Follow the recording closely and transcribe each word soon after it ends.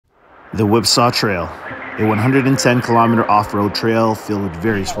The WHIPSAW Trail, a 110-kilometer off-road trail filled with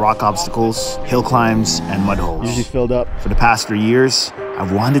various rock obstacles, hill climbs, and mud holes. Usually filled up. For the past 3 years,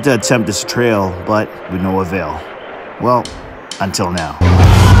 I've wanted to attempt this trail, but with no avail. Well, until now.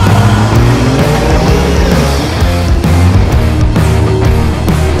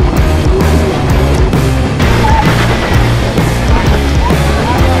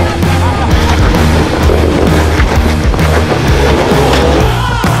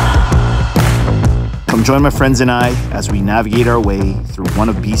 Come join my friends and I as we navigate our way through one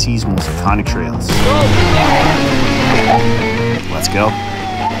of BC's most iconic trails. Let's go.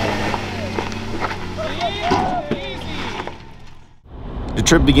 The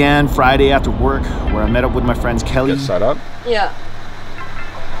trip began Friday after work, where I met up with my friends Kelly. Get set up? Yeah.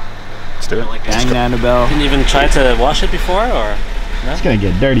 Let's do it. Bang and Annabelle. Didn't even try to wash it before, or? No? It's gonna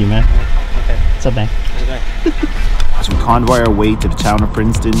get dirty, man. Okay. What's up, man? How's it going? As we convoy our way to the town of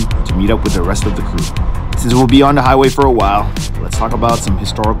Princeton to meet up with the rest of the crew. Since we'll be on the highway for a while, let's talk about some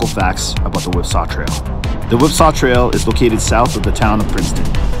historical facts about the WHIPSAW Trail. The WHIPSAW Trail is located south of the town of Princeton.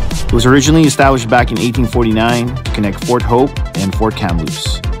 It was originally established back in 1849 to connect Fort Hope and Fort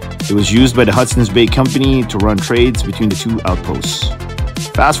Kamloops. It was used by the Hudson's Bay Company to run trades between the two outposts.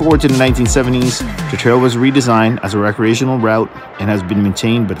 Fast forward to the 1970s, the trail was redesigned as a recreational route and has been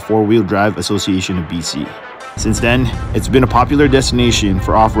maintained by the Four-Wheel Drive Association of BC. Since then, it's been a popular destination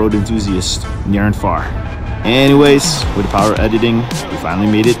for off-road enthusiasts near and far. Anyways, with the power of editing, we finally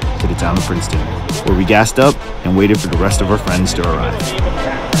made it to the town of Princeton, where we gassed up and waited for the rest of our friends to arrive.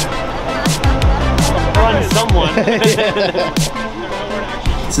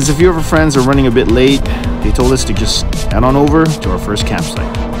 Since a few of our friends are running a bit late, they told us to just head on over to our first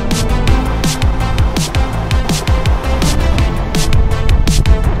campsite.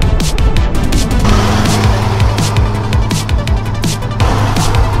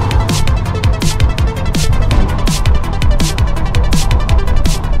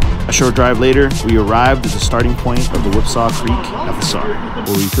 A short drive later, we arrived at the starting point of the WHIPSAW Creek FSR,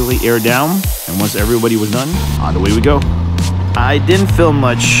 where we quickly aired down, and once everybody was done, on the way we go. I didn't film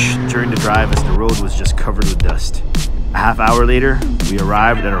much during the drive as the road was just covered with dust. A half hour later, we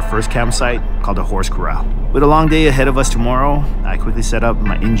arrived at our first campsite called the Horse Corral. With a long day ahead of us tomorrow, I quickly set up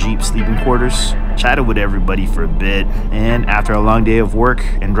my in-Jeep sleeping quarters, chatted with everybody for a bit, and after a long day of work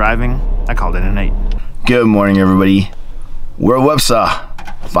and driving, I called it a night. Good morning, everybody. We're at WHIPSAW.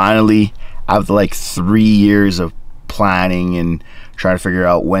 Finally, after like 3 years of planning and trying to figure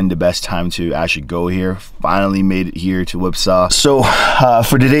out when the best time to actually go here, finally made it here to WHIPSAW. So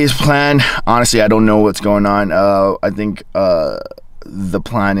for today's plan, honestly, I don't know what's going on. I think the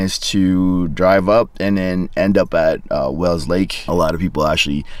plan is to drive up and then end up at Wells Lake. A lot of people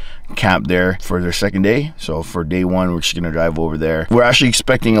actually camp there for their second day, so for day one we're just gonna drive over there. We're actually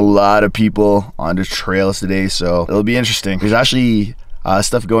expecting a lot of people on the trails today, so it'll be interesting. There's actually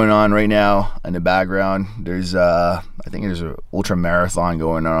stuff going on right now in the background. There's I think there's an ultra marathon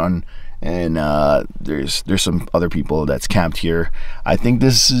going on, and there's some other people that's camped here. I think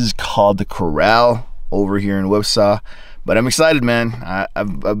this is called the Corral over here in WHIPSAW, but I'm excited, man.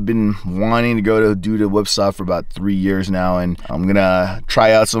 I've been wanting to go to do the WHIPSAW for about 3 years now, and I'm gonna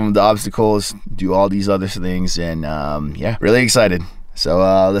try out some of the obstacles, do all these other things, and yeah, really excited. So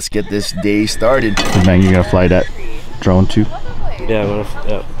let's get this day started. Man, you gotta fly that drone too. Yeah,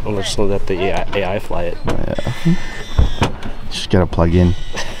 I'm just gonna let the AI fly it. Yeah. Just gotta plug in.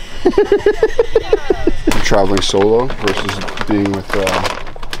 Traveling solo versus being with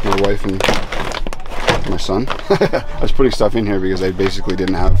my wife and my son. I was putting stuff in here because I basically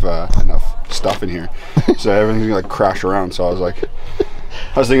didn't have enough stuff in here, so everything's gonna like crash around. So I was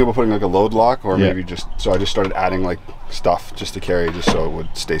thinking about putting like a load lock, or maybe just, so I just started adding like stuff just to carry, just so it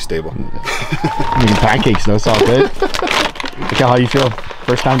would stay stable. Making pancakes, no salt, good. Look how you feel.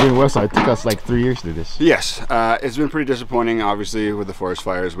 First time doing WHIPSAW. It took us like 3 years to do this. Yes, it's been pretty disappointing. Obviously, with the forest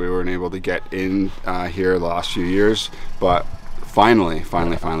fires, we weren't able to get in here the last few years, but finally,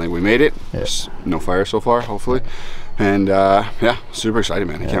 we made it. There's no fire so far, hopefully. And yeah, super excited,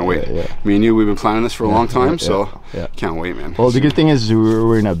 man. I can't wait. Me and you, we've been planning this for a long time, so can't wait, man. Well, the good thing is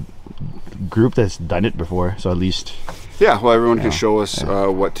we're in a group that's done it before, so at least. Yeah, well, everyone can show us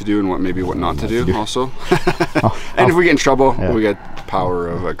what to do and what not to do also. And if we get in trouble, we get power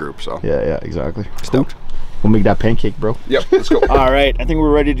of a group, so. Yeah, exactly. Stoked. We'll make that pancake, bro. Yep, let's go. All right, I think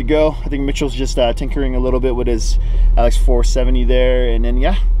we're ready to go. I think Mitchell's just tinkering a little bit with his LX470 there, and then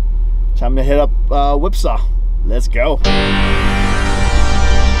yeah, time to hit up WHIPSAW. Let's go.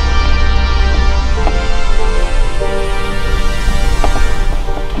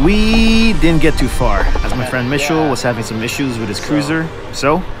 We didn't get too far, as my friend Mitchell was having some issues with his cruiser,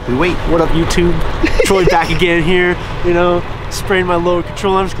 so we wait. What up, YouTube? Troy back again here, you know, spraying my lower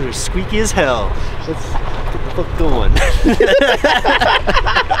control arms because they're squeaky as hell. Let's get the fuck going.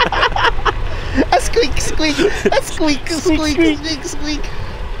 A squeak, squeak, a squeak, squeak, squeak, squeak.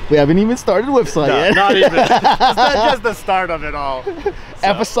 We haven't even started WHIPSAW yet. Not even. It's not just the start of it all. So,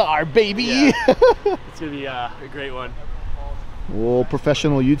 FSR, baby. Yeah. It's gonna be a great one. Whoa,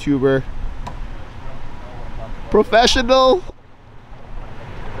 professional YouTuber. Professional. Look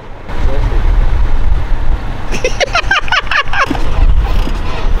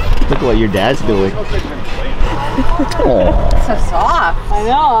at what your dad's doing. So soft. I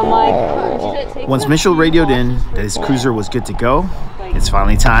know. I'm like. once Mitchell radioed in that his cruiser was good to go, it's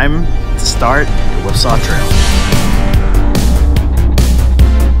finally time to start the WHIPSAW Trail.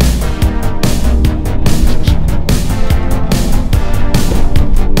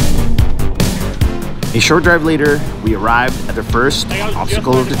 A short drive later, we arrived at the first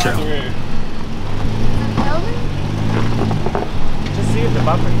obstacle of the trail. Just see if the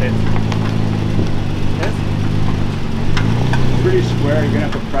bumper fits. Yes? It's pretty square. You're gonna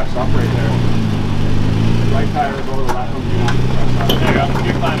have to press up right there. Right tire will go to the left one. You're gonna have to press up. There you go.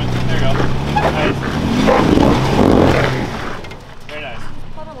 You're climbing. There you go. Nice. Very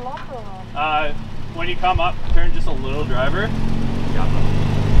nice. When you come up, turn just a little driver.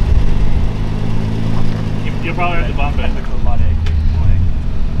 You'll probably have to bump it. It's a lot of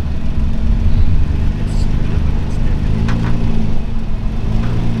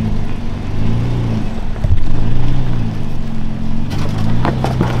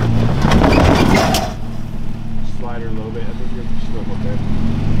Slider a little bit. I think you're still okay.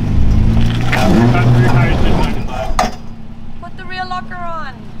 Put the rear locker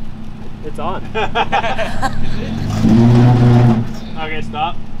on. It's on. Okay,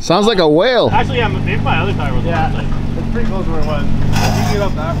 stop. Sounds like a whale. Actually, yeah, maybe my other tire was on. It's pretty close to where it was. You can get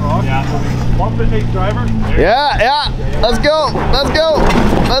up that rock. Yeah. Bump it, take driver. Yeah. Let's go. Let's go.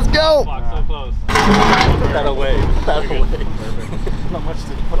 Let's go. Fuck, so close. Put that away. Put that away. Not much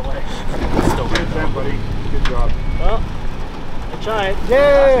to put away. Still good, buddy. Good job. Well, I tried.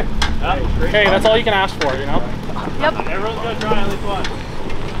 Yeah. Hey, that's all you can ask for, you know? Yep. Everyone's gonna try at least once.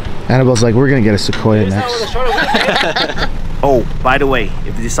 Annabelle's like, we're gonna get a Sequoia next. Oh, by the way,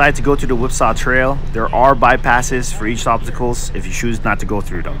 if you decide to go to the WHIPSAW Trail, there are bypasses for each obstacles if you choose not to go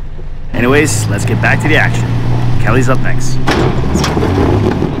through them. Anyways, let's get back to the action. Kelly's up next.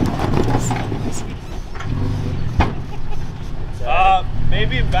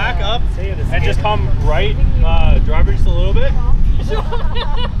 Maybe back up and just come right, driver just a little bit.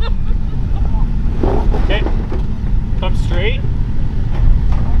 Okay, come straight,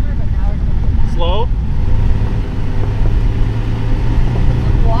 slow.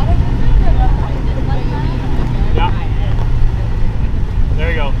 Yeah,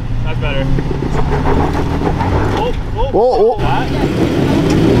 there you go, that's better. Whoa. That.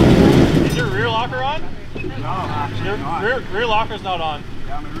 Is your rear locker on? No, Your rear locker's not on.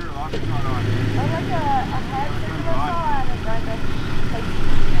 Yeah, my rear locker's not on.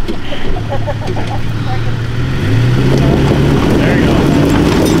 There you go.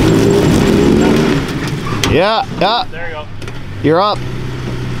 Yeah. There you go. You're up.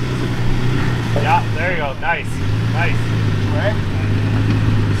 Yeah, there you go. Nice.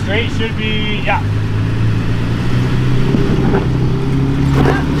 Straight should be, yeah.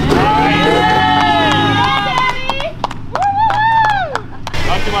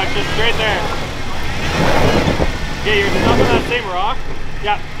 Not too much, just straight there. Okay, you're stuck on that same rock.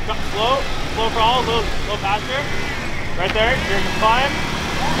 Yeah, slow crawl, low pasture. Right there, you're gonna climb.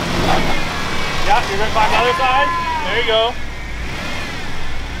 Yeah, you're gonna climb the other side. There you go.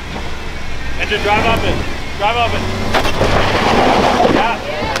 And just drive up it. Yeah.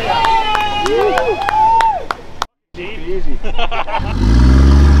 Easy.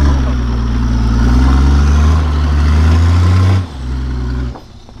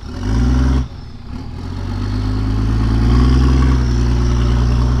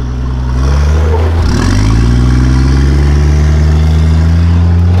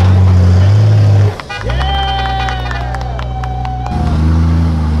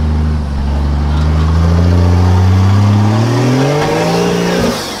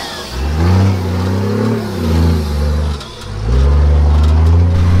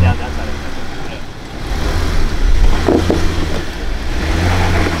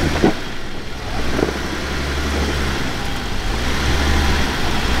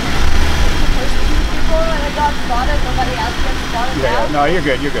 No, you're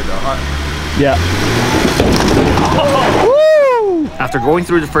good though. Yeah. Oh. Woo! After going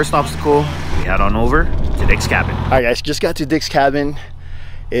through the first obstacle, we head on over to Dick's cabin. All right, guys, just got to Dick's cabin.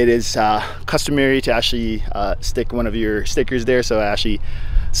 It is customary to actually stick one of your stickers there, so I actually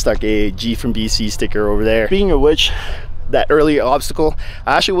stuck a G from BC sticker over there. Speaking of which, that early obstacle,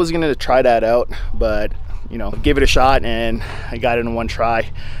 I actually was gonna try that out, but you know, give it a shot and I got it in one try.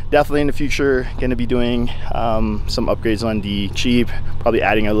 Definitely in the future gonna be doing some upgrades on the Jeep, probably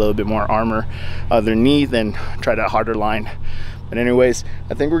adding a little bit more armor underneath and try that harder line. But anyways,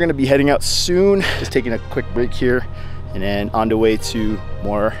 I think we're gonna be heading out soon. Just taking a quick break here and then on the way to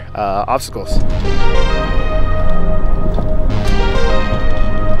more obstacles.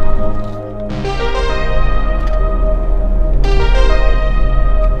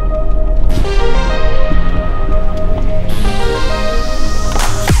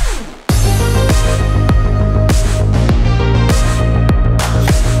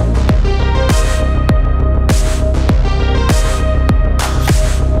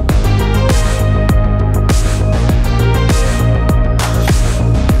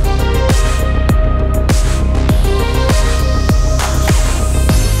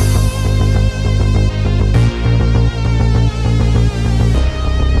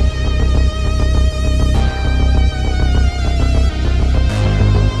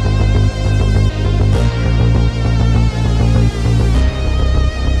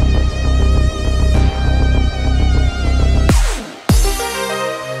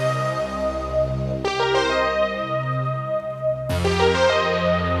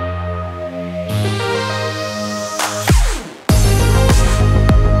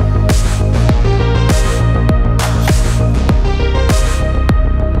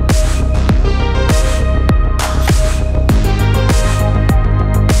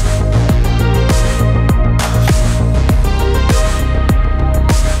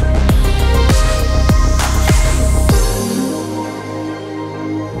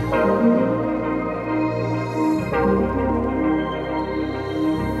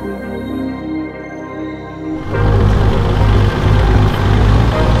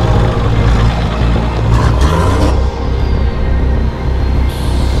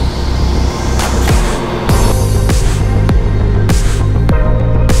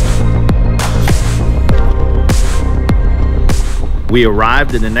 We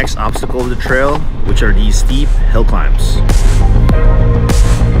arrived at the next obstacle of the trail, which are these steep hill climbs.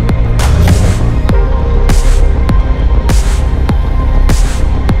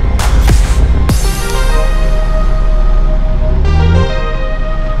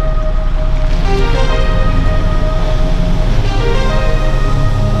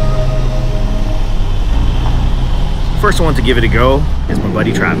 First one to give it a go is my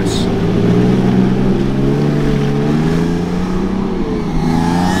buddy Travis.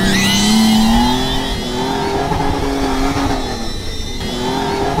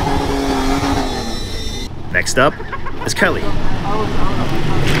 Next up is Kelly.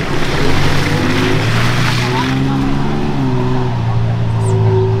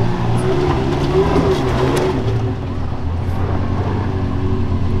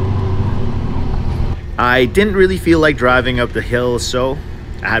 I didn't really feel like driving up the hill, so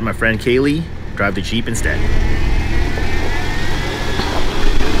I had my friend Kaylee drive the Jeep instead.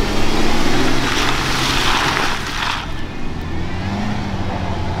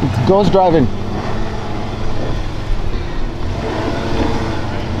 Girls driving.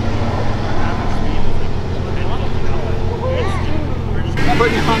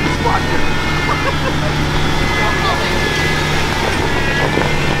 Putting you on the spot here.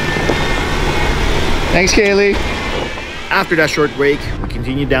 Thanks, Kaylee. After that short break, we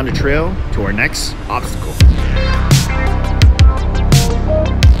continued down the trail to our next obstacle.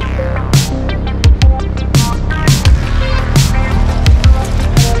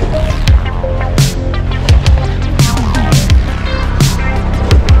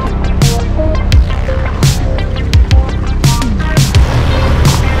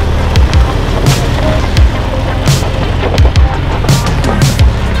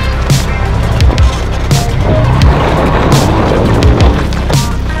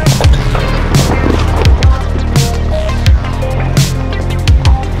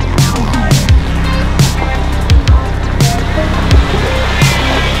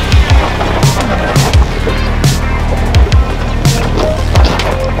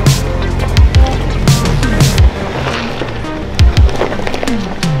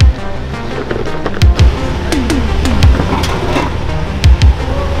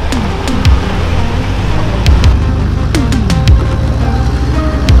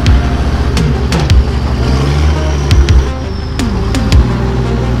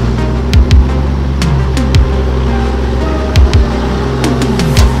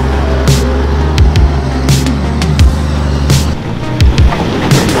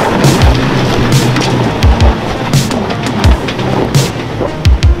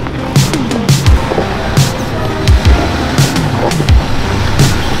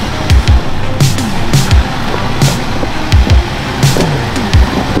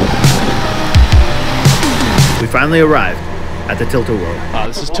 finally arrived at the Tilt-A-Whirl.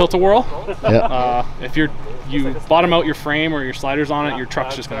 This is Tilt-A-Whirl. Yeah. If you bottom out your frame or your sliders on it, your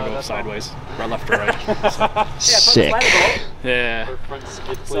truck's just gonna go sideways, right, left or right. Sick. Yeah.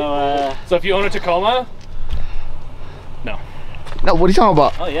 So if you own a Tacoma, no. No, what are you talking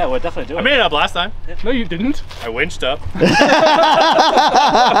about? Oh yeah, we'll definitely do it. I made it up last time. No, you didn't. I winched up.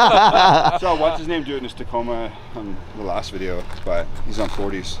 So what's his name doing this Tacoma on the last video, but he's on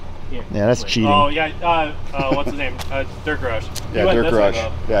 40s. Yeah, that's cheating. Oh yeah. What's his name? Dirt Garage. He Yeah, went Dirt this way, Garage.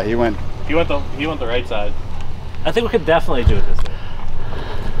 though. Yeah, he went. He went the right side. I think we could definitely do it this way.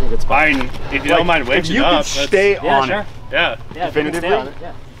 It's fine if you don't mind winching If you up. could stay Yeah, on sure. it. Yeah. Yeah, if we can stay Definitively? on it,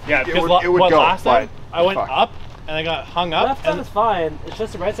 yeah. Yeah. It Because would what go, last time but I went fuck. up and I got hung up. Left and side is fine. It's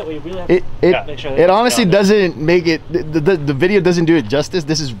just the right side where you really have It to make sure that it it's honestly down. doesn't make it. The video doesn't do it justice.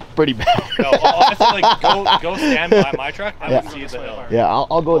 This is pretty bad. No, honestly, like go stand by my truck. I would see the hill. Yeah,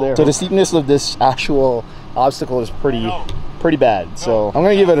 I'll go there. So the steepness of this actual obstacle is pretty bad. So I'm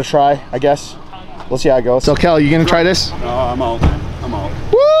gonna give it a try, I guess. We'll see how it goes. So Kel, you gonna try this? No, I'm out, man. I'm out.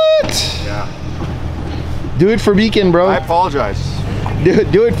 What? Yeah. Do it for Beacon, bro. I apologize.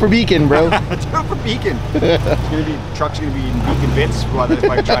 Do it for Beacon, bro. Do it for Beacon. Truck's gonna be in Beacon bits if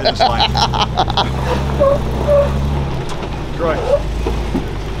I try this line. Troy.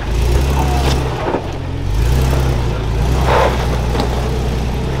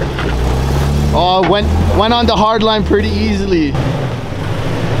 Oh, went on the hard line pretty easily.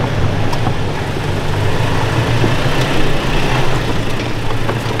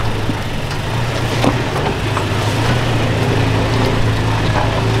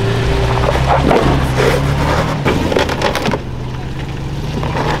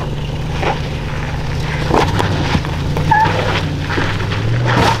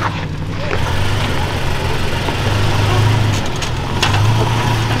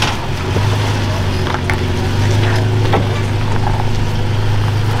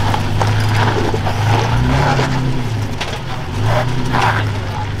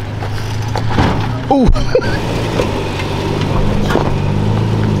 Ooh.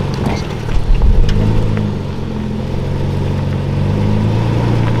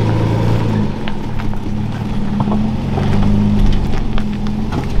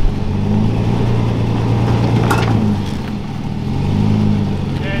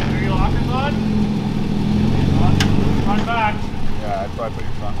 Okay, are your lockers on? Front back. Yeah, I'd probably put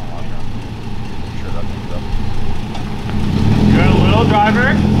your front on locker. I'm sure that thing's up. You're a little driver.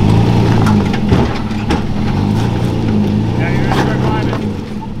 Yeah, you're gonna start climbing.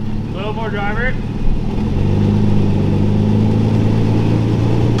 A little more driver.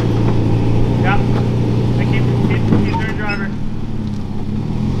 Yeah. And keep turning driver.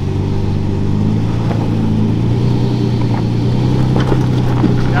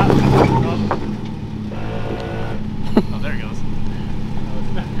 Yeah. Oh, there he goes.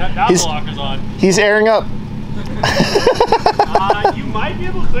 Now the locker's on. He's airing up. You might be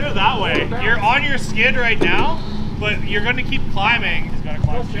able to clear that way. You're on your skid right now, but you're going to keep climbing. He's got to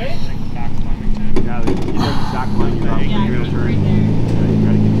climb straight. Back climbing too. Yeah, you know exact line you're not Yeah, you're gonna it's turn. right there. Yeah, you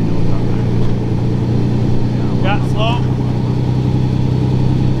gotta get your nose up there. Yeah, slow.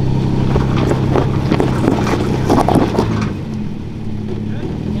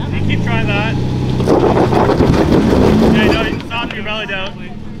 You keep trying that. Okay, no, stop your belly down.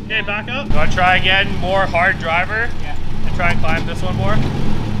 Okay, back up. You want to try again? More hard driver? Yeah. And try and climb this one more?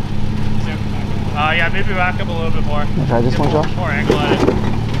 Yeah, maybe back up a little bit more. Try this one, Josh. More angle at it.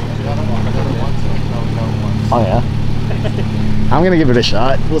 Oh yeah. I'm gonna give it a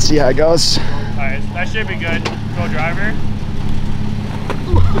shot. We'll see how it goes. Alright, that should be good. Go driver.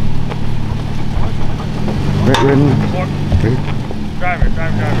 Ridden. More. Driver.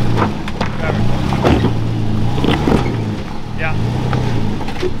 Yeah.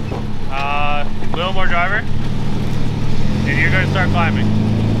 A little more driver. And you're going to start climbing.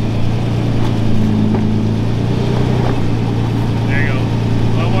 There you go.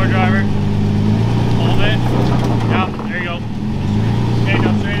 A little more driver. Hold it. Yeah, there you go. Okay,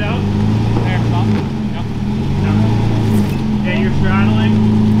 now straight out. There, stop. Yep. Okay, you're straddling.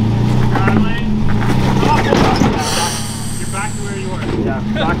 Stop. You're back to where you were. Yeah,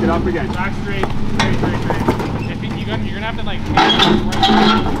 back it up again. Back straight. You're gonna have to like.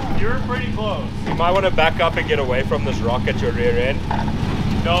 You're pretty close. You might want to back up and get away from this rock at your rear end.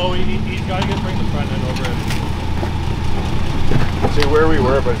 No, he's got to bring the front end over it. See where we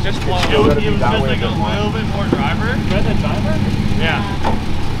were, but Just it's flow. still gotta It be was that just way. like a little bit more driver. You're the driver? Yeah.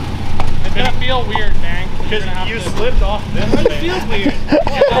 It's gonna feel weird, man. Because you slipped off this thing. It feels weird.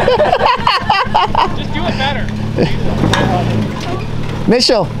 Just do it better.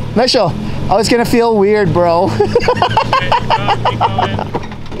 Mitchell, Oh, it's gonna feel weird, bro. Okay, keep going.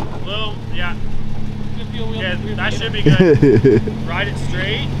 Little, yeah. Yeah, that should be good. Ride it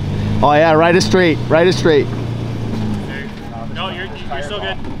straight. Oh yeah, ride it straight. Ride it straight. There. No, you're still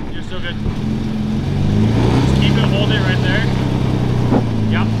good. You're still good. Just keep it, hold it right there.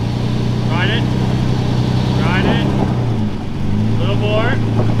 Yep. Ride it. Ride it. A little more.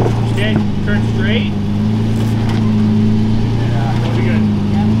 Okay, turn straight. Yeah, that'll be good.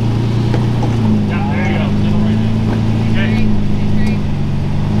 Yeah, there you go. Okay.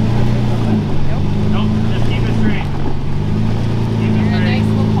 Nope, just keep it straight. Keep it straight. Nice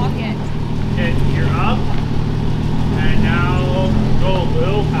little pocket. Okay, you're up. And now go a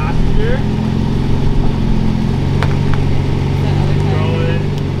little faster. Going.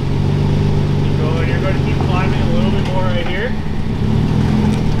 Keep going. You're going to keep climbing a little bit more right here.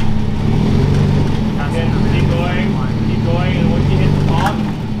 Okay, keep going, and once you hit the top,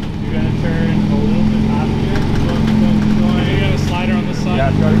 you're going to turn a little bit faster. Keep going, keep going, keep going. You got a slider on this side. Yeah,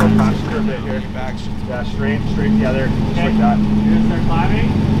 it's gotta go faster a bit here. Back. Yeah, straight together, just Okay. like that. You're going to start climbing.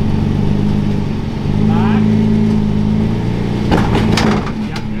 Back.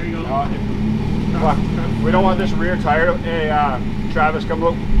 Yeah, there you go. We don't want this rear tire. Hey, Travis, come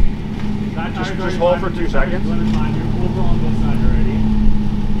look. That Just tire's hold already for 2 climbed. seconds. You're over on this side already.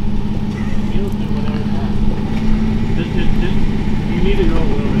 You do whatever you want. Just, you need to go a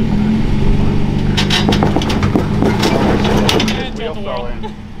little bit faster. And tilt the wheel.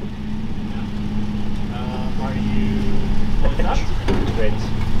 Are you close up? Great.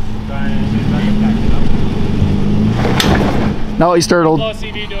 Try and back it up. No, he's turtled. Low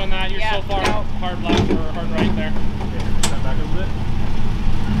CV doing that. You're Yeah, so far no. hard left or hard right there. Step back a little bit.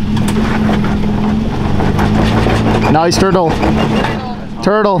 Now he's turtled.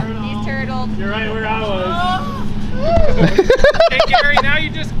 Turtle. He's turtled. You're right where I was. Hey Gary, now you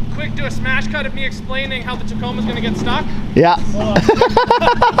just quick do a smash cut of me explaining how the Tacoma's gonna get stuck. Yeah.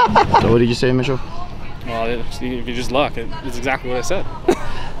 So what did you say, Mitchell? Well, if you just look, it's exactly what I said.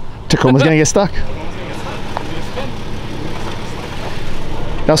 Tacoma's gonna get stuck.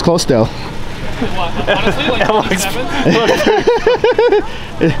 That was close though. Honestly, like 27.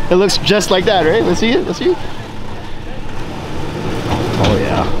 It looks just like that, right? Let's see it. Let's see it. Oh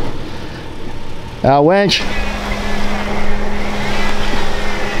yeah. Wench.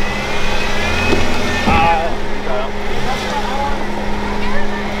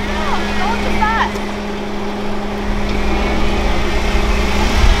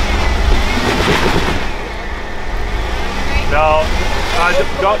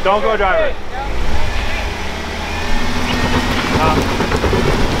 No, don't go driver.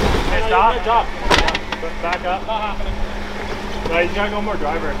 Hey, stop. Good job. Back up. Not happening. No, you gotta go more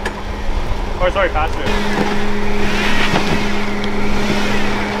driver. Or sorry, faster.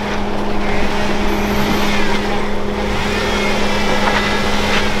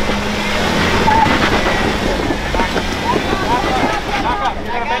 Back up.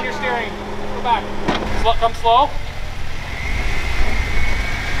 You're gonna bend your steering. Go back. Come slow.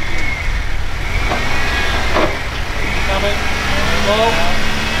 Coming. Slow.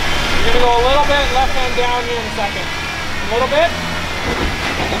 You're gonna go a little bit left hand down here in a second. A little bit.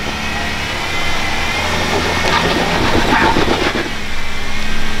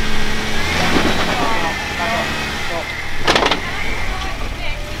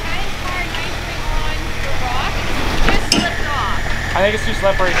 I think it's too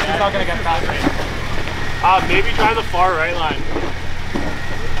slippery. She's not gonna get past me. Maybe try the far right line.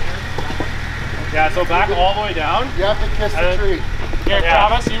 Yeah, so back all the way down. You have to kiss the tree. Here, Yeah.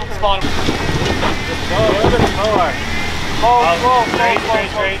 Travis, you spawn him. Go a little bit slower.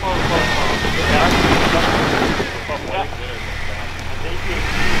 Straight.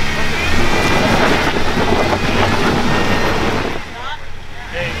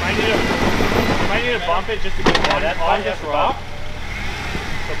 Hey, might need to bump it just to get on this rock.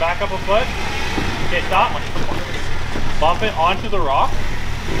 So back up a foot. Okay, stop. Bump it onto the rock.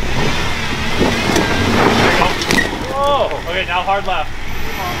 There you go. Whoa! Okay, now hard left.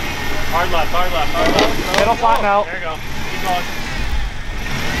 Hard left. Middle flatten out. There you go. Keep going.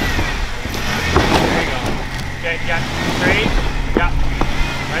 There you go. Okay, yeah. Straight. Yeah.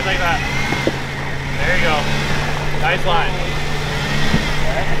 Right like that. There you go. Nice line.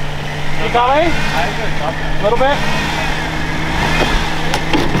 You coming? A little bit.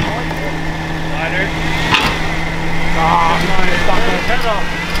 Slider.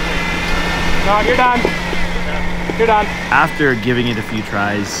 No, you're done. You're done. After giving it a few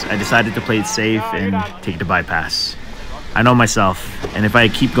tries, I decided to play it safe and take the bypass. I know myself, and if I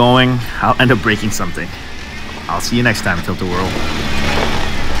keep going, I'll end up breaking something. I'll see you next time, Tilt the World.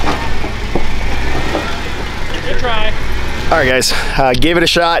 All right, guys, gave it a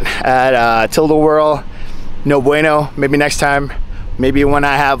shot at Tilda Whirl. No bueno. Maybe next time. Maybe when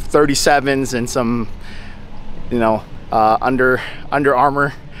I have 37s and some, you know, Under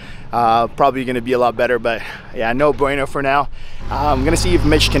Armour, probably gonna be a lot better. But yeah, no bueno for now. I'm gonna see if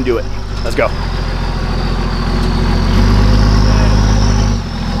Mitch can do it. Let's go.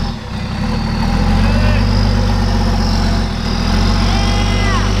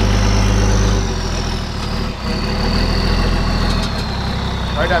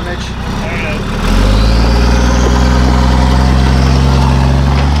 All right, Mitch.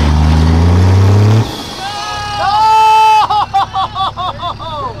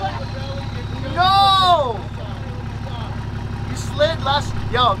 No! You slid last.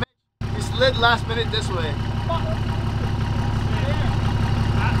 Yo, Mitch, you slid last minute this way.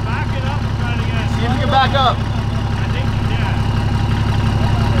 Back it up and try it again. See if you can back up. I think you can.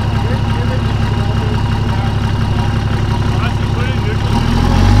 Honestly, put it in neutral.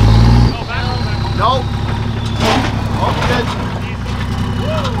 No, back up. Nope. Oh, good. Easy.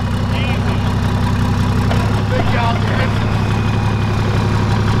 Good job, man.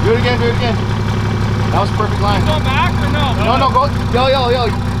 Do it again, do it again. That was a perfect line. Go back or no? No, go. Yo.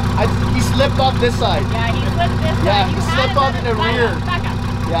 He slipped off this side. Yeah, he slipped this way. Yeah, You he had slipped it, off then in the back rear. up, back up.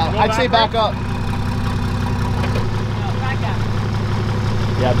 Yeah, Go I'd say back up. No, back up.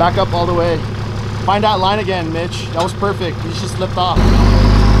 Yeah, back up all the way. Find that line again, Mitch. That was perfect. You just slipped off. Now,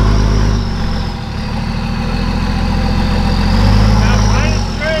 right and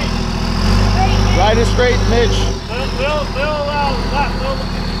straight. Right and straight, Mitch. Little left.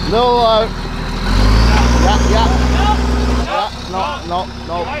 Little, yeah. No.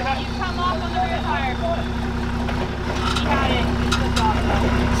 No. You come off on the rear tire. He had it. He slipped off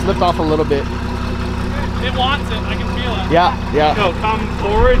though. Slipped off a little bit. It wants it. I can feel it. Yeah. Go, come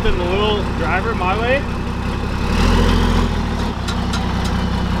forwards and the little driver my way.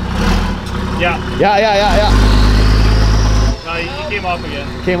 Yeah. No, he came off again.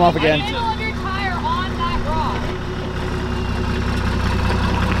 Came off again. Middle of your tire on that rock.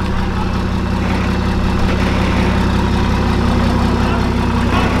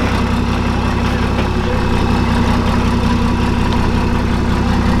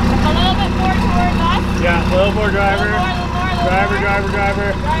 A little bit more towards us. Yeah, a little more driver. A little more. Driver.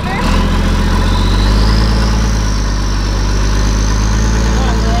 Driver.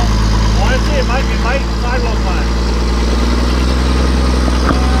 Honestly, it might sidewalk climb.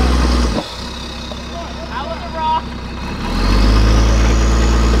 That was a rock.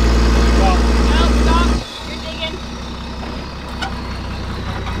 Well, No, stop. You're digging.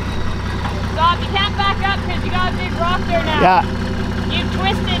 Stop. You can't back up because you got a big rock there now. Yeah. You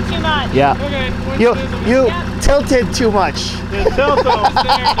twisted too much. Yeah. Okay. You tilted too much. it's tilt though.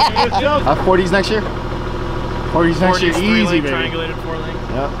 It's tilt. 40s next year? 40s next year. Easy, baby. Triangulated 4 lane.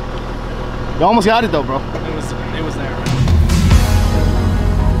 Yep. You almost got it though, bro. It was there.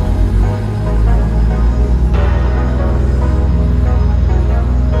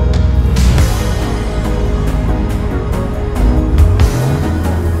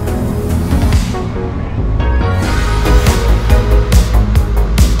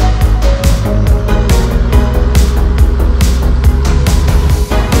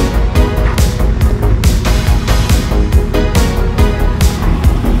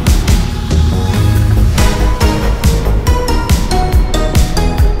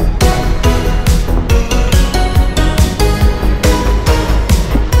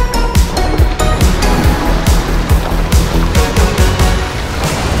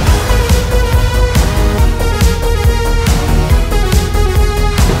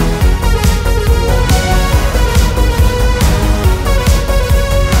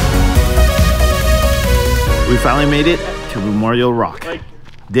 We finally made it to Memorial Rock.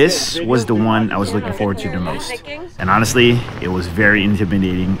 This was the one I was looking forward to the most. And honestly, it was very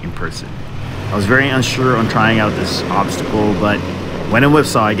intimidating in person. I was very unsure on trying out this obstacle, but when in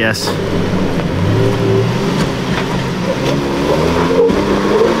Whipsaw, I guess.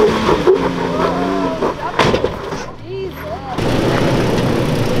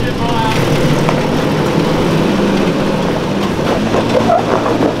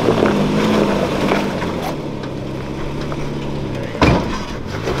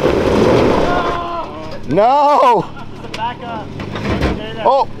 No! Back up.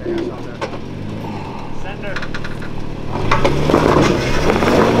 Oh! Center.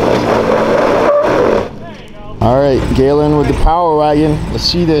 All right, Galen with the power wagon. Let's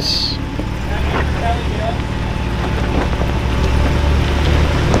see this.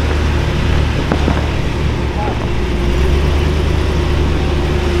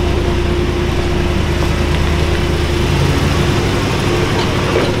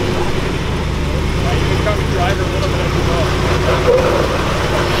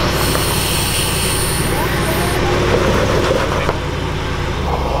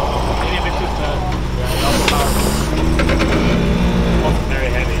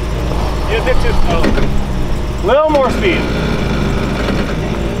 speed.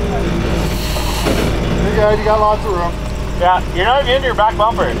 You're good, you got lots of room. Yeah, you're not even into your back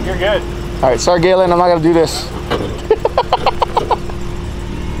bumper. You're good. All right, sorry, Galen, I'm not gonna do this.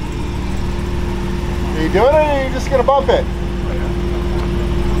 Are you doing it or are you just gonna bump it?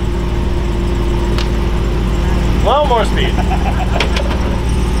 A little more speed.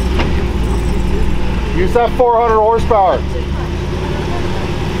 Use that 400 horsepower.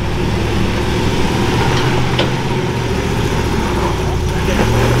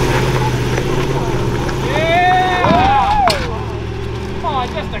 Yeah! Come on,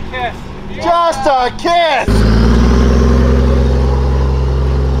 just a kiss. Just a kiss!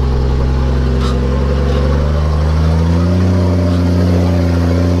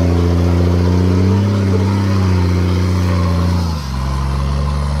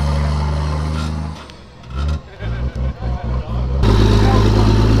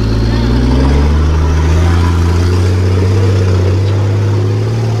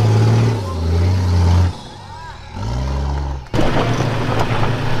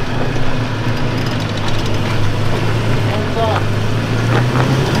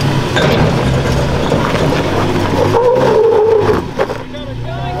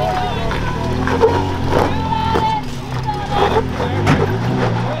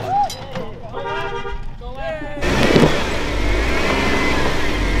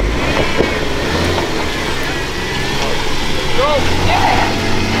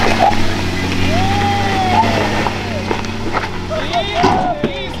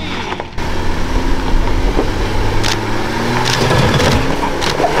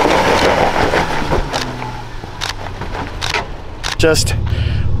 Just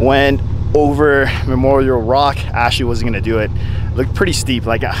went over Memorial Rock. Ashley wasn't gonna do it. Looked pretty steep.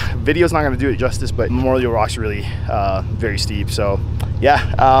 Like video's not gonna do it justice, but Memorial Rock's really very steep. So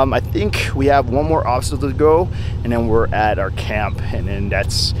yeah, I think we have one more obstacle to go, and then we're at our camp, and then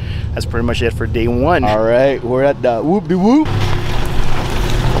that's pretty much it for day one. All right, we're at the whoop de whoop.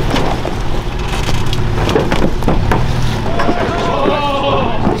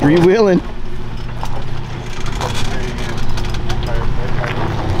 Three-wheeling.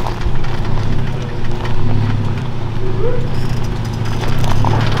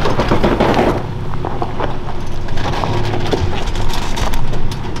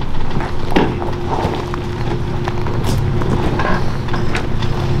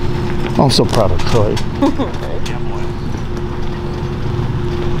 I'm so proud of Troy.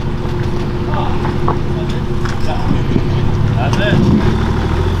 That's it.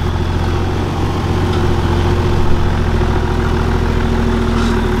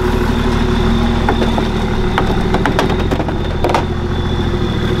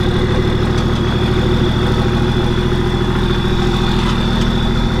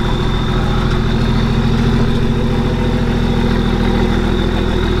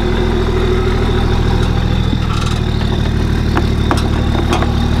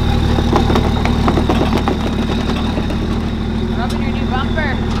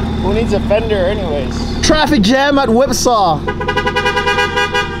 Who needs a fender anyways? Traffic jam at Whipsaw.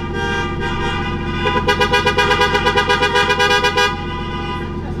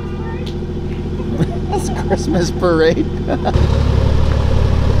 That's Christmas parade. That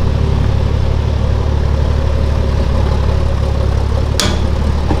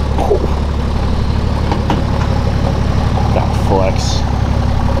flex.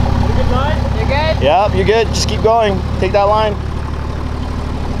 You good, Ty? You're good? Yep, you're good. Just keep going. Take that line.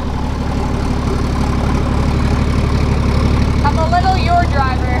 I'm a little your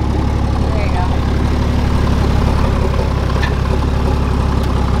driver. There you go.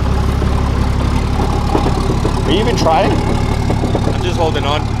 Are you even trying? I'm just holding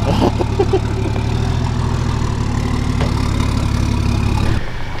on. Slow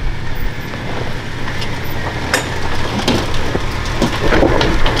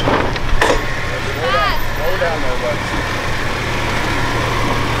down there, bud.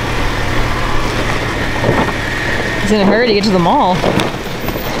 It's in a hurry to get to the mall.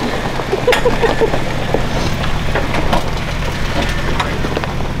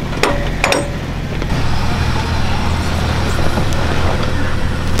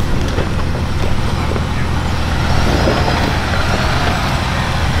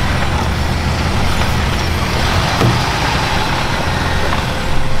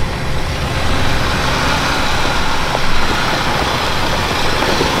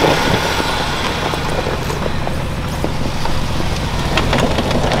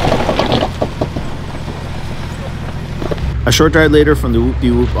 A short drive later from the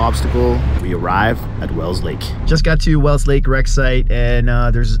whoop-de-whoop obstacle, we arrive at Wells Lake. Just got to Wells Lake wreck site, and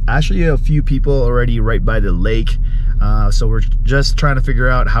there's actually a few people already right by the lake. So we're just trying to figure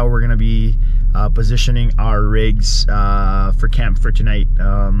out how we're gonna be positioning our rigs for camp for tonight.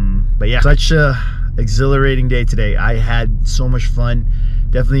 But yeah, such a exhilarating day today. I had so much fun.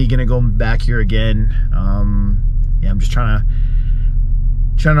 Definitely gonna go back here again. Yeah, I'm just trying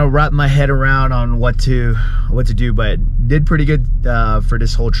to wrap my head around on what to do, but did pretty good for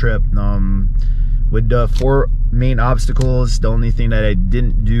this whole trip. With the 4 main obstacles, the only thing that I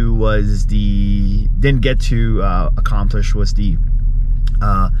didn't do was didn't get to accomplish was the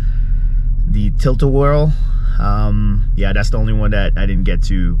tilt-a-whirl. Yeah, that's the only one that I didn't get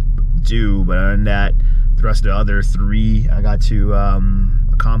to do, but other than that, the rest of the other 3 I got to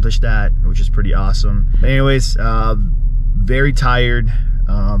accomplish that, which is pretty awesome. But anyways, very tired.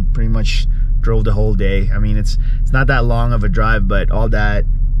 Pretty much drove the whole day. I mean, it's not that long of a drive, but all that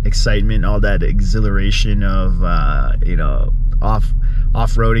excitement, all that exhilaration of you know,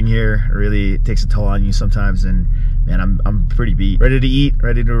 off-roading here really takes a toll on you sometimes. And man, I'm pretty beat. Ready to eat,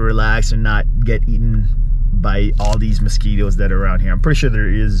 ready to relax and not get eaten by all these mosquitoes that are around here. I'm pretty sure there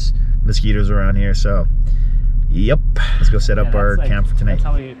is mosquitoes around here, so yep, let's go set up our camp for tonight. That's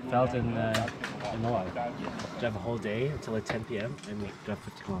how we felt in Moab. Drive a whole day until like 10 p.m. and we drive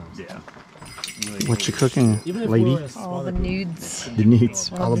 50 kilometers. Yeah. What you cooking, Even if lady? we were a All the smaller group, nudes. The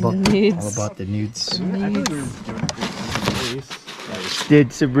nudes. All the about nudes. the nudes. I feel like we were doing at least, like,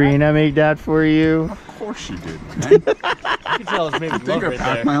 Did Sabrina make that for you? Of course she did, man. you can tell it's maybe love right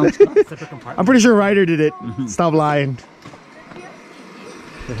there. my own stuff. Separate compartment. I'm pretty sure Ryder did it. Stop lying.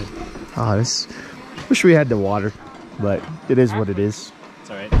 Oh, this. Wish we had the water, but it is what it is. It's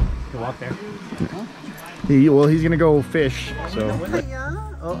alright. You can walk there. Well, he's gonna go fish. So.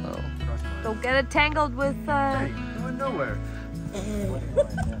 Don't get it tangled with. Nowhere.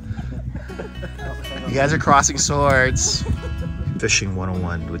 You guys are crossing swords. Fishing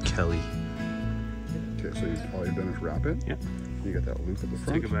 101 with Kelly. Okay, so all you've done is wrap it. Yeah. You got that loop at the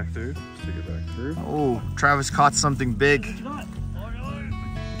front. Take it back through. Stick it back through. Oh, Travis caught something big.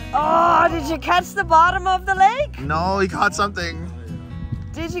 Oh, did you catch the bottom of the lake? No, he caught something.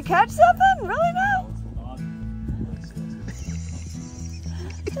 Did you catch something? Really now?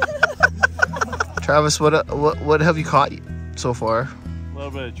 Travis, what have you caught so far? A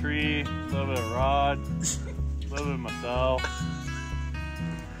little bit of tree, a little bit of rod, a little bit of myself.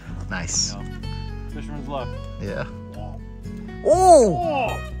 Nice. You know, fisherman's luck. Yeah. Oh!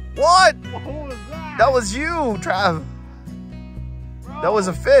 Oh! What? What was that? That was you, Trav. That was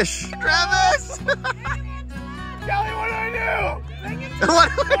a fish. Travis! Kelly, what did I do? What?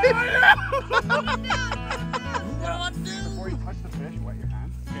 Before you touch the fish, wet your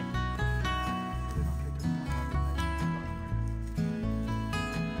hand.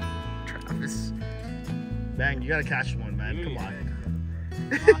 Travis. Bang, you gotta catch one, man. Come on.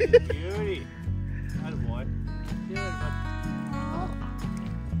 Beauty. That's one.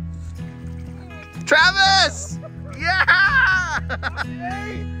 Travis! Yeah!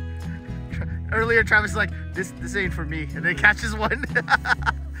 Earlier, Travis was like, this ain't for me. And then catches one.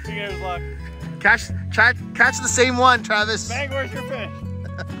 Fingers luck. Catch the same one, Travis. Bang, where's your fish?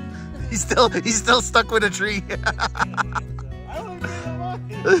 He's still stuck with a tree. I don't even know.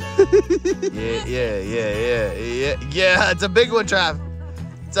 Yeah, it's a big one, Trav.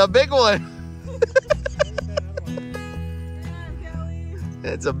 It's a big one.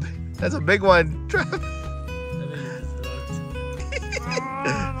 That's a big one, Trav.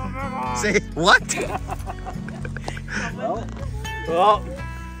 Say what? Well,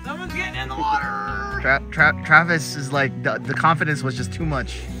 someone's getting in the water. Travis is like the confidence was just too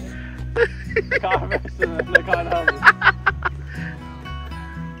much.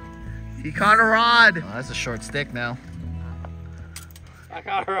 He caught a rod. Oh, that's a short stick now. I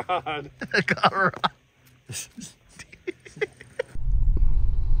got a rod. I got a rod.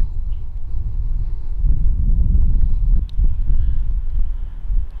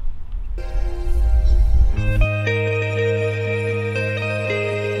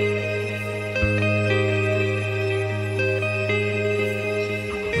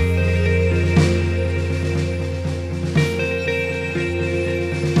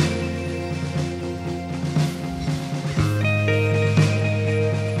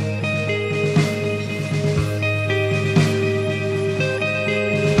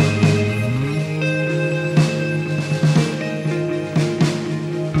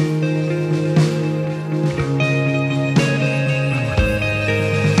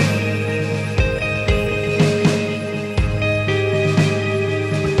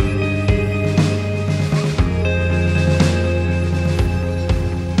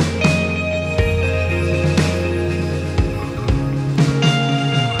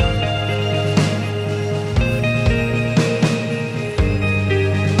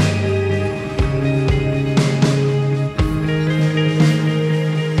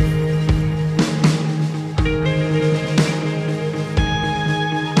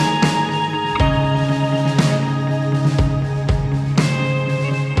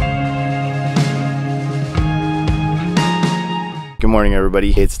 morning, everybody.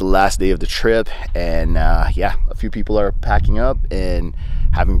 It's the last day of the trip, and yeah, a few people are packing up and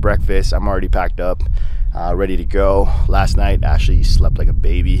having breakfast. I'm already packed up, ready to go. Last night actually slept like a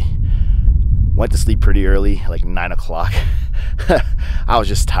baby. Went to sleep pretty early, like 9 o'clock. I was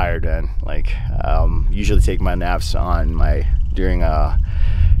just tired, man. Like usually take my naps on my during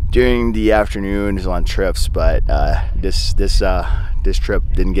the afternoons on trips, but this trip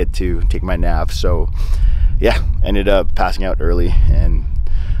didn't get to take my nap, so yeah, ended up passing out early. And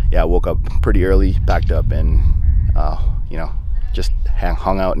yeah, woke up pretty early, packed up, and you know, just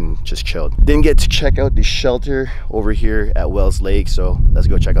hung out and just chilled. Didn't get to check out the shelter over here at Wells Lake, so let's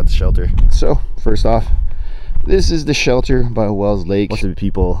go check out the shelter. So first off, this is the shelter by Wells Lake. Most of the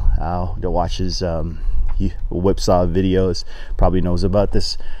people that watches WHIPSAW videos probably knows about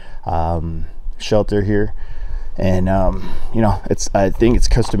this shelter here. And you know, I think it's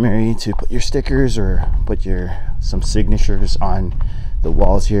customary to put your stickers or put some signatures on the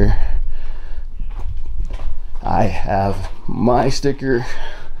walls here. I have my sticker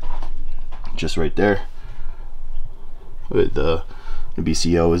just right there with the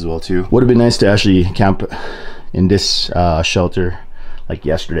BCO as well too. Would have been nice to actually camp in this shelter like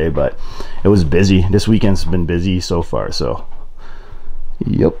yesterday, but it was busy. This weekend's been busy so far, so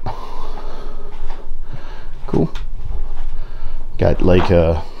yep. Cool. Got like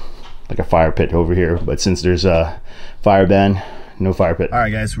a fire pit over here, but since there's a fire ban, no fire pit. All right,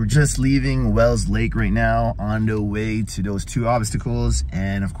 guys, we're just leaving Wells Lake right now, on the way to those 2 obstacles,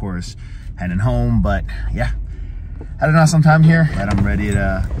 and of course heading home. But yeah, had an awesome time here, and I'm ready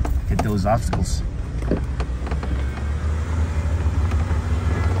to hit those obstacles.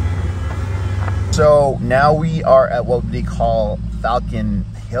 So now we are at what they call Falcon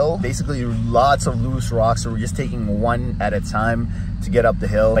Hill. Basically lots of loose rocks, so we're just taking one at a time to get up the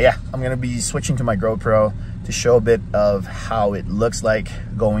hill. But yeah, I'm gonna be switching to my GoPro to show a bit of how it looks like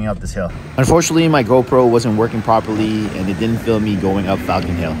going up this hill. Unfortunately, my GoPro wasn't working properly and it didn't film me going up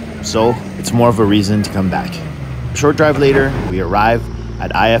Falcon Hill, so it's more of a reason to come back. A short drive later, we arrive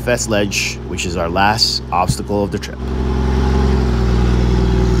at IFS Ledge, which is our last obstacle of the trip.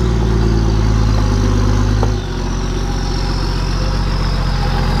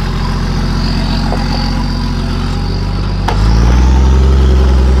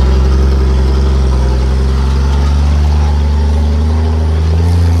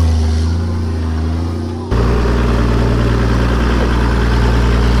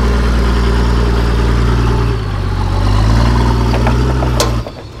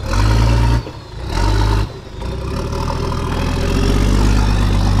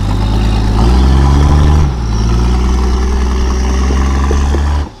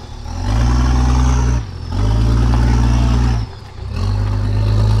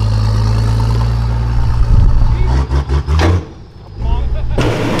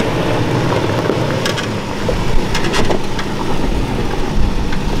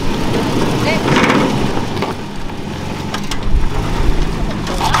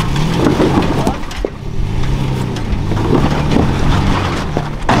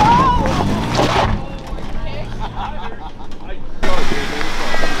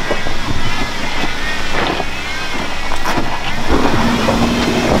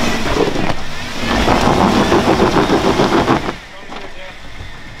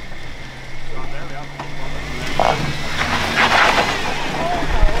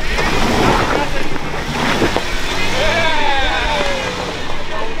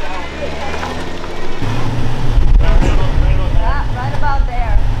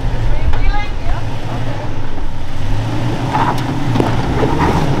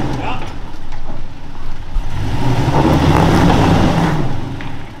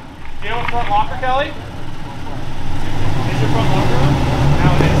 Kelly? Is your front locker room?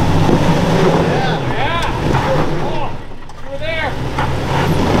 Now it is. Yeah. Yeah. Oh, you were there.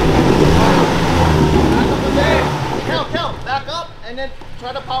 Back up a bit. Kel, back up and then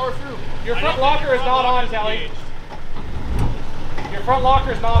try to power through. Your front locker is not on, Kelly. Your front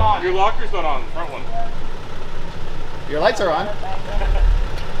locker is not on. Your locker's not on, the front one. Your lights are on.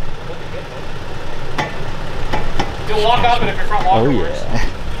 You'll lock up and if your front locker works.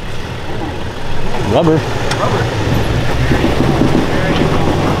 Rubber.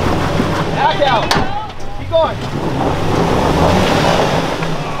 Back out. Keep going.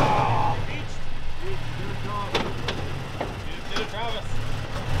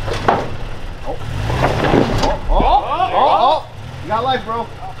 Oh. You got life, bro.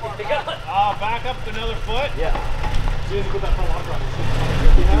 Back up another foot. Yeah. As soon as you put that front locker on.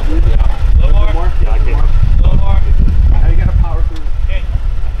 Yeah. A little more. Yeah, I can. A little more. Now you gotta power through. Okay.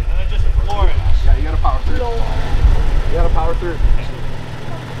 And then just floor it. Yeah, you gotta power through. You gotta power through.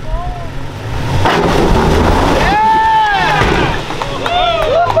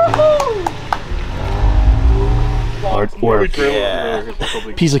 Work. Yeah.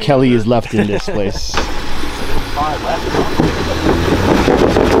 Piece of Kelly is left in this place.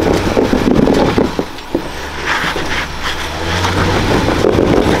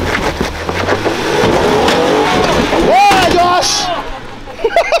 Oh, Josh!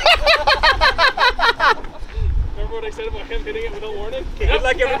 Remember what I said about him hitting it without warning? Good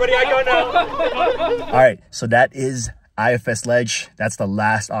luck, everybody. I go now. All right, so that is IFS Ledge. That's the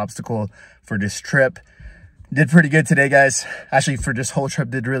last obstacle for this trip. Did pretty good today, guys. Actually, for this whole trip,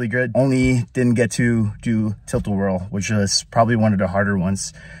 did really good. Only didn't get to do tilt-a-whirl, which was probably one of the harder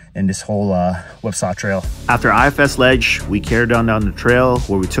ones in this whole WHIPSAW Trail. After IFS Ledge, we carried on down the trail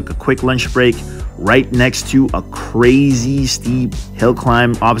where we took a quick lunch break right next to a crazy steep hill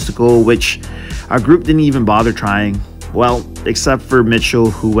climb obstacle, which our group didn't even bother trying. Well, except for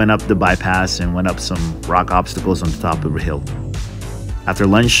Mitchell, who went up the bypass and went up some rock obstacles on the top of a hill. After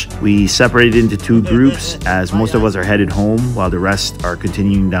lunch, we separated into two groups as most of us are headed home while the rest are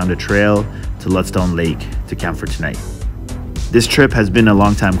continuing down the trail to Ludstone Lake to camp for tonight. This trip has been a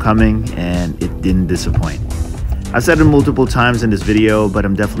long time coming and it didn't disappoint. I've said it multiple times in this video, but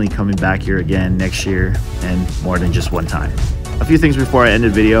I'm definitely coming back here again next year and more than just one time. A few things before I end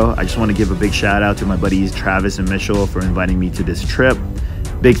the video. I just want to give a big shout out to my buddies Travis and Mitchell for inviting me to this trip.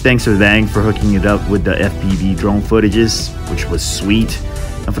 Big thanks to Vang for hooking it up with the FPV drone footages, which was sweet.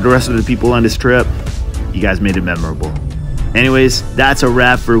 And for the rest of the people on this trip, you guys made it memorable. Anyways, that's a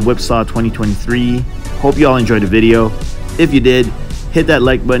wrap for WHIPSAW 2023. Hope you all enjoyed the video. If you did, hit that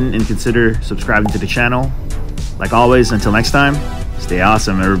like button and consider subscribing to the channel. Like always, until next time, stay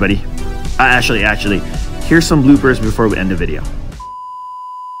awesome, everybody. Actually, here's some bloopers before we end the video.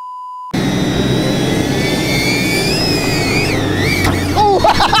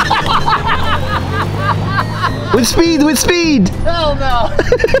 With speed, with speed! Hell no!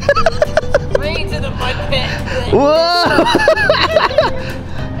 Way to the mud pit. Whoa!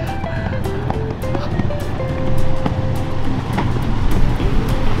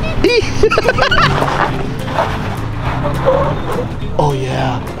 Oh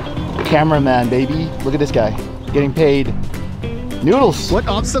yeah. Cameraman, baby. Look at this guy. Getting paid. Noodles. What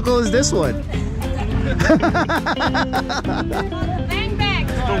obstacle is this one? Bang bang.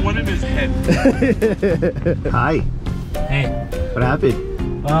 The one in his head. Hi. Hey. What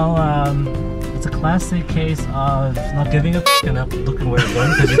happened? Well, it's a classic case of not giving a f and up looking where you're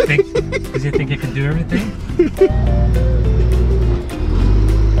going because you think you can do everything.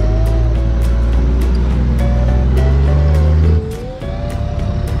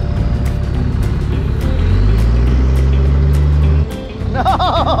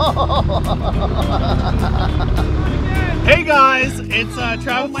 Hey guys, it's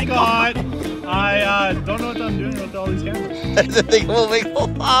Travis Scott. I don't know what I'm doing with all these cameras. There's a thing moving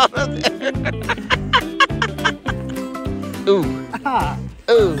out of there. Ooh.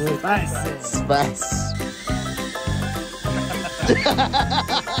 Ooh. Spice. Spice.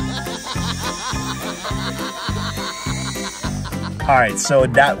 All right, so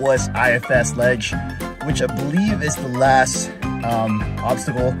that was IFS Ledge, which I believe is the last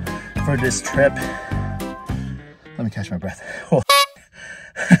obstacle for this trip. Let me catch my breath.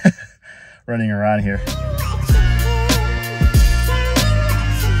 Running around here.